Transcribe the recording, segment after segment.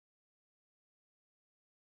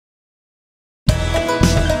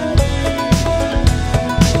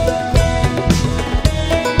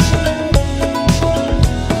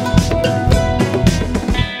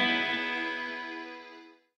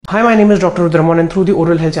Hi, my name is Dr. Rudra Mohan, and through the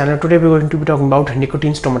Oral Health channel, today we're going to be talking about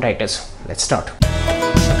nicotine stomatitis. Let's start.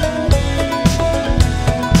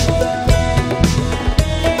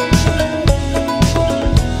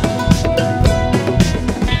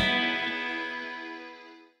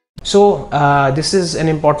 So this is an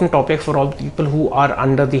important topic for all people who are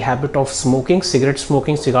under the habit of smoking, cigarette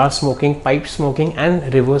smoking, cigar smoking, pipe smoking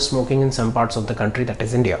and reverse smoking in some parts of the country, that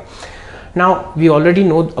is India. Now we already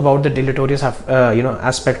know about the deleterious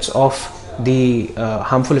aspects of the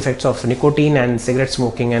harmful effects of nicotine and cigarette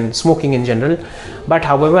smoking and smoking in general, but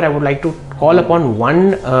however I would like to call upon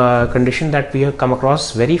one condition that we have come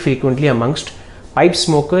across very frequently amongst pipe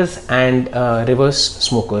smokers and reverse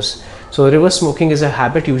smokers. So reverse smoking is a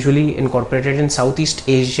habit usually incorporated in Southeast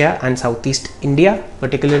Asia and Southeast India,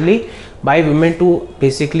 particularly by women to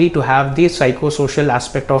basically to have the psychosocial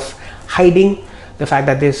aspect of hiding the fact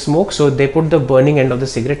that they smoke. So they put the burning end of the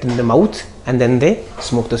cigarette in the mouth and then they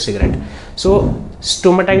smoke the cigarette. So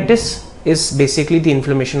stomatitis is basically the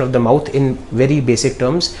inflammation of the mouth in very basic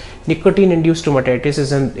terms. Nicotine induced stomatitis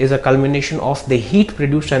is a culmination of the heat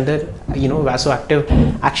produced and the vasoactive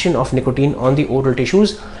action of nicotine on the oral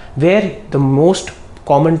tissues, where the most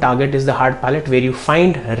common target is the hard palate, where you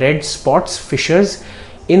find red spots, fissures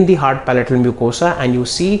in the hard palatal mucosa, and you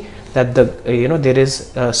see that there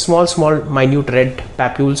is small minute red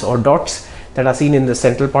papules or dots that are seen in the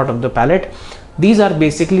central part of the palate. These are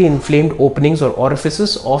basically inflamed openings or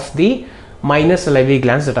orifices of the minor salivary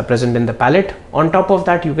glands that are present in the palate. On top of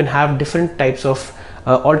that, you can have different types of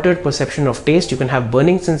altered perception of taste. You can have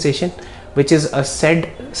burning sensation, which is a said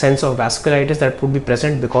sense of vasculitis that would be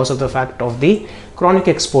present because of the fact of the chronic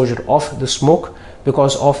exposure of the smoke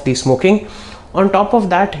because of the smoking. On top of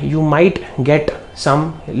that, you might get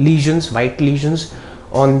some lesions, white lesions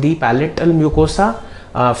on the palatal mucosa,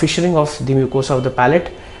 fissuring of the mucosa of the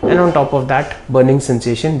palate, and on top of that, burning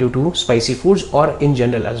sensation due to spicy foods or in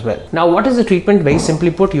general as well. Now, what is the treatment? Very simply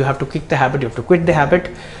put, you have to kick the habit, you have to quit the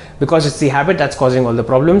habit, because it's the habit that's causing all the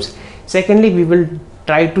problems. Secondly, we will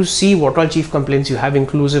try to see what all chief complaints you have,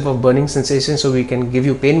 inclusive of burning sensation, so we can give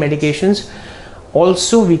you pain medications.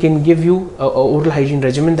 Also, we can give you a oral hygiene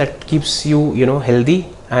regimen that keeps you healthy,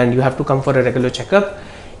 and you have to come for a regular checkup.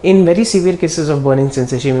 In very severe cases of burning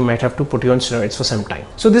sensation, we might have to put you on steroids for some time.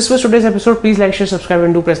 So this was today's episode. Please like, share, subscribe,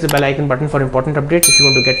 and do press the bell icon button for important updates. If you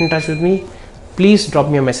want to get in touch with me, please drop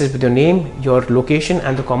me a message with your name, your location,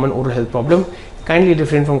 and the common oral health problem. Kindly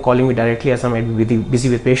refrain from calling me directly, as I might be busy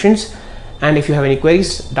with patients. And if you have any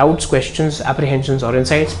queries, doubts, questions, apprehensions, or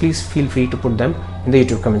insights, please feel free to put them in the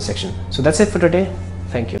YouTube comment section. So that's it for today.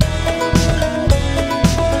 Thank you.